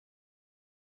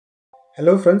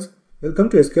Hello friends, welcome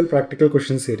to SQL Practical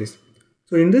Question Series.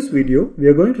 So in this video, we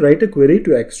are going to write a query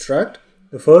to extract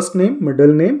the first name,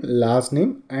 middle name, last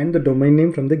name and the domain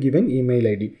name from the given email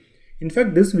ID. In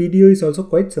fact, this video is also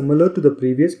quite similar to the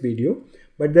previous video,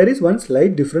 but there is one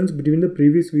slight difference between the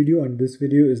previous video and this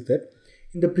video is that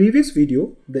in the previous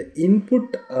video, the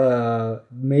input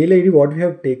mail ID what we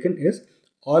have taken is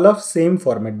all of same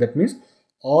format. That means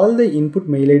all the input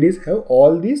mail IDs have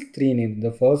all these three names: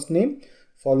 the first name,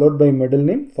 followed by middle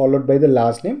name, followed by the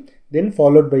last name, then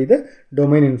followed by the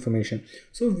domain information.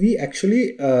 So we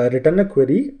actually return a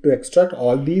query to extract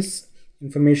all these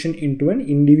information into an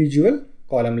individual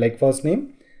column like first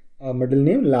name, middle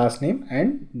name, last name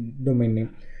and domain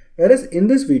name. Whereas in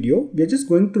this video, we are just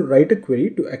going to write a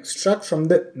query to extract from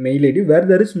the mail ID where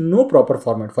there is no proper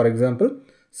format. For example,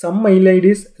 some mail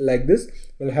IDs like this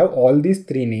will have all these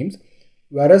three names,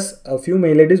 whereas a few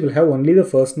mail IDs will have only the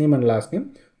first name and last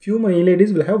name. Few mail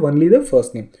IDs will have only the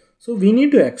first name. So we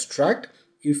need to extract,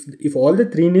 if all the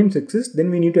three names exist, then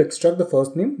we need to extract the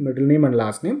first name, middle name and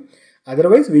last name.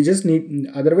 Otherwise,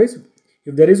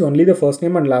 if there is only the first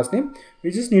name and last name,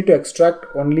 we just need to extract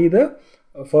only the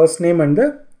first name and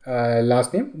the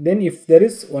last name. Then if there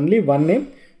is only one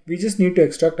name, we just need to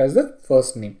extract as the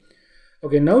first name.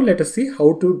 Okay, now let us see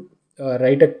how to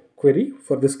write a query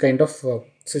for this kind of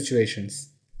situations.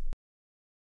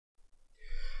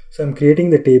 So I'm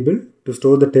creating the table to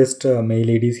store the test mail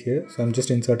IDs here. So I'm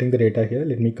just inserting the data here.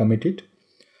 Let me commit it.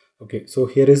 Okay, so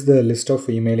here is the list of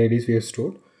email IDs we have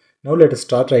stored. Now let us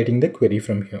start writing the query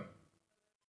from here.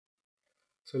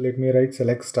 So let me write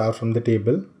select star from the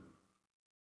table.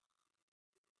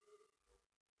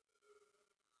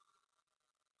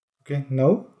 Okay,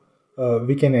 now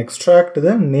we can extract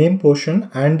the name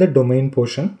portion and the domain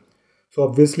portion. So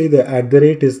obviously the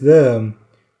 @ is the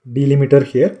delimiter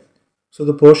here. So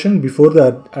the portion before the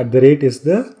 @ is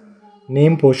the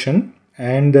name portion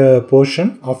and the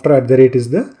portion after @ is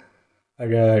the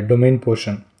domain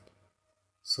portion.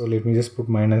 So let me just put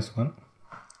 -1.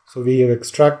 So we have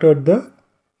extracted the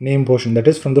name portion, that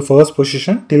is from the first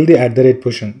position till the @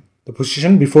 position, the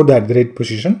position before the @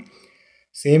 position.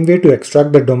 Same way to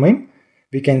extract the domain,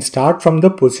 we can start from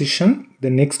the position, the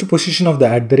next position of the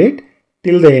 @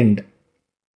 till the end.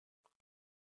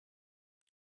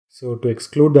 So to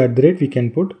exclude the @ we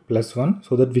can put +1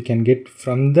 so that we can get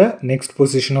from the next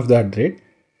position of the @.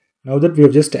 Now that we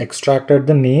have just extracted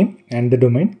the name and the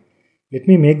domain, let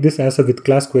me make this as a with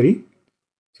class query.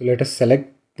 So let us select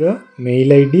the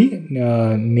mail ID,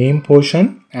 name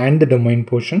portion and the domain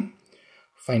portion.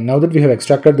 Fine. Now that we have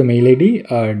extracted the mail ID,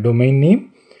 domain name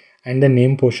and the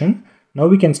name portion, now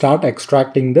we can start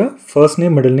extracting the first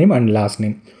name, middle name and last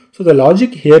name. So the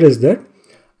logic here is that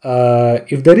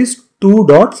if there is 2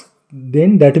 dots,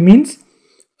 then that means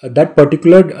that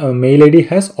particular mail ID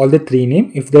has all the three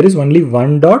names. If there is only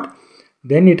 1 dot,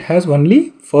 then it has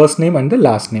only first name and the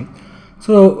last name.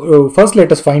 So first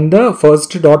let us find the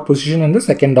first dot position and the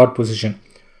second dot position.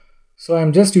 So I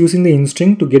am just using the int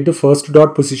string to get the first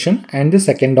dot position and the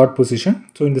second dot position.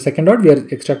 So in the second dot, we are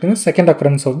extracting the second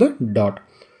occurrence of the dot.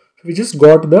 So we just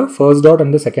got the first dot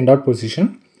and the second dot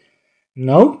position.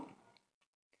 Now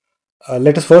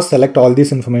let us first select all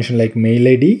this information like mail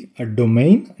ID, a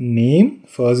domain, name,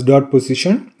 first dot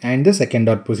position and the second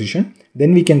dot position.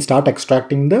 Then we can start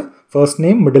extracting the first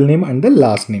name, middle name and the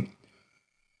last name.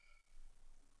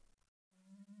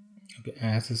 Okay,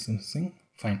 as is missing.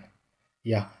 Fine.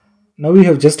 Yeah. Now we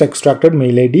have just extracted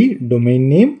mail ID, domain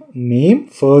name,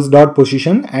 first dot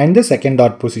position and the second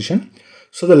dot position.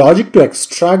 So the logic to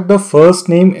extract the first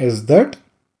name is that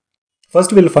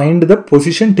first we'll find the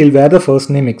position till where the first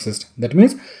name exists. That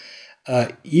means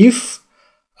if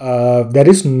there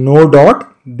is no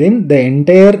dot, then the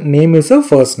entire name is a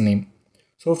first name.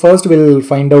 So first we'll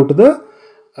find out the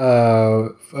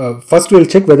first we'll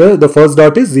check whether the first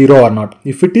dot is 0 or not.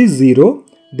 If it is 0,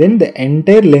 then the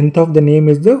entire length of the name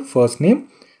is the first name.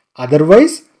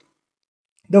 Otherwise,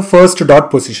 the first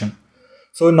dot position.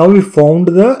 So now we found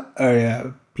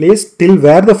the place till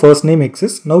where the first name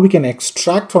exists. Now we can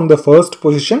extract from the first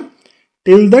position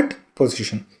till that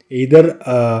position. Either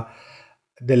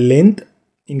the length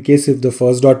in case if the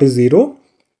first dot is 0,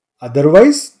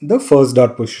 otherwise the first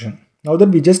dot position. Now that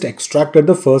we just extracted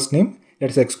the first name,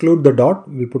 let's exclude the dot.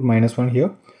 We'll put -1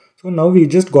 here. So now we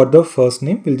just got the first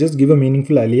name. We'll just give a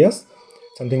meaningful alias,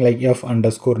 something like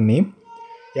f_name.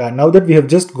 Yeah, now that we have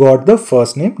just got the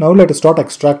first name, now let us start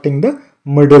extracting the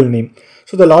middle name.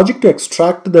 So the logic to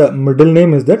extract the middle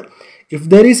name is that if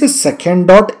there is a second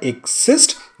dot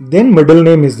exist, then middle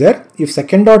name is there. If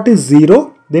second dot is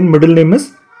 0, then middle name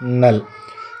is null.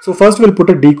 So first we'll put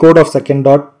a decode of second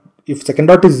dot if second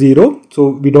dot is 0, so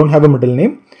we don't have a middle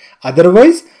name.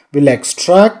 Otherwise, we'll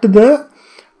extract the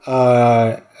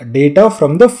data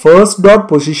from the first dot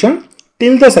position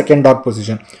till the second dot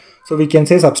position. So we can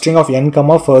say substring of n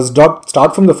comma first dot,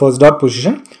 start from the first dot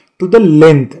position to the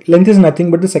length. Length is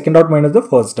nothing but the second dot minus the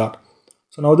first dot.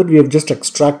 So now that we have just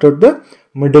extracted the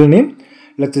middle name,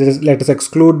 let us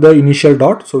exclude the initial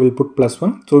dot. So we'll put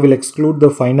 +1. So we'll exclude the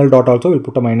final dot also. We'll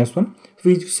put a -1.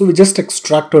 So we just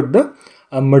extracted the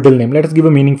middle name. Let us give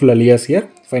a meaningful alias here.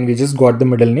 Fine, we just got the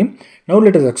middle name. Now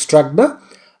let us extract the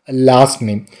last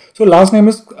name. So last name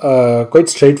is quite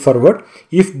straightforward.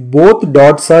 If both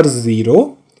dots are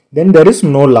 0, then there is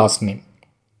no last name.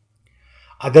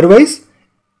 Otherwise,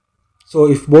 so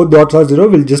if both dots are 0,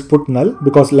 we'll just put null,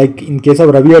 because like in case of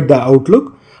Ravi at the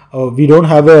Outlook, we don't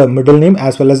have a middle name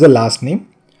as well as the last name.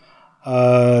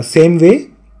 Same way,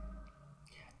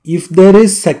 if there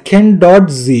is second dot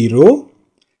 0,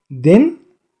 then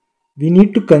we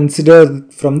need to consider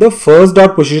from the first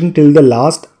dot position till the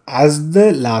last as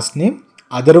the last name.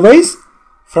 Otherwise,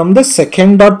 from the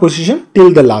second dot position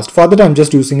till the last. For that, I'm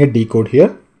just using a decode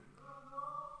here.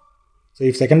 So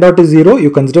if second dot is 0,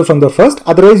 you consider from the first,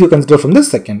 otherwise you consider from the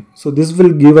second. So this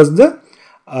will give us the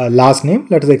last name.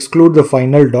 Let us exclude the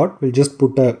final dot. We'll just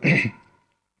put a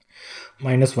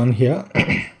 -1 here.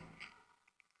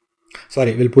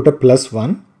 Sorry, we'll put a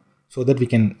 +1 so that we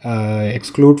can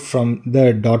exclude from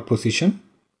the dot position.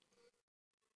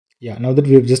 Yeah, now that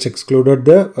we have just excluded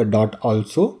the dot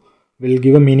also, we'll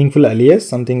give a meaningful alias,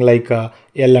 something like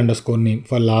L_name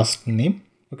for last name.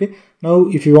 Okay, now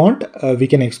if you want, we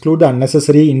can exclude the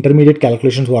unnecessary intermediate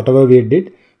calculations, whatever we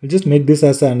did. We'll just make this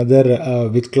as another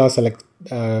with class select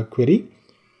query,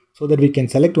 so that we can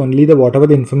select only the whatever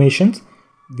the informations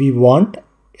we want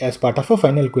as part of a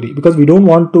final query, because we don't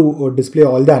want to display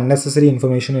all the unnecessary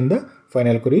information in the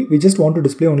final query. We just want to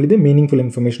display only the meaningful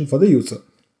information for the user.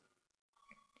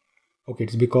 Okay,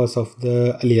 it's because of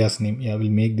the alias name. Yeah,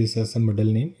 we'll make this as a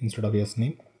middle name instead of yes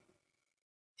name.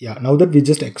 Yeah, now that we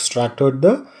just extracted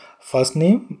the first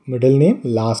name, middle name,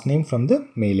 last name from the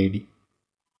mail ID.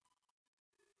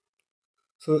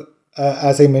 So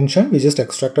as I mentioned, we just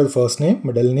extracted the first name,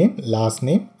 middle name, last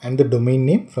name, and the domain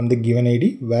name from the given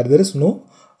ID where there is no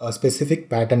specific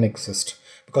pattern exists,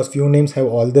 because few names have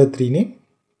all the 3 names.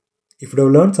 If you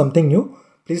have learned something new,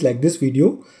 please like this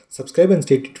video, subscribe and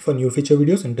stay tuned for new feature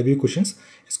videos, interview questions,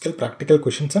 SQL practical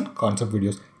questions and concept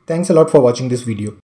videos. Thanks a lot for watching this video.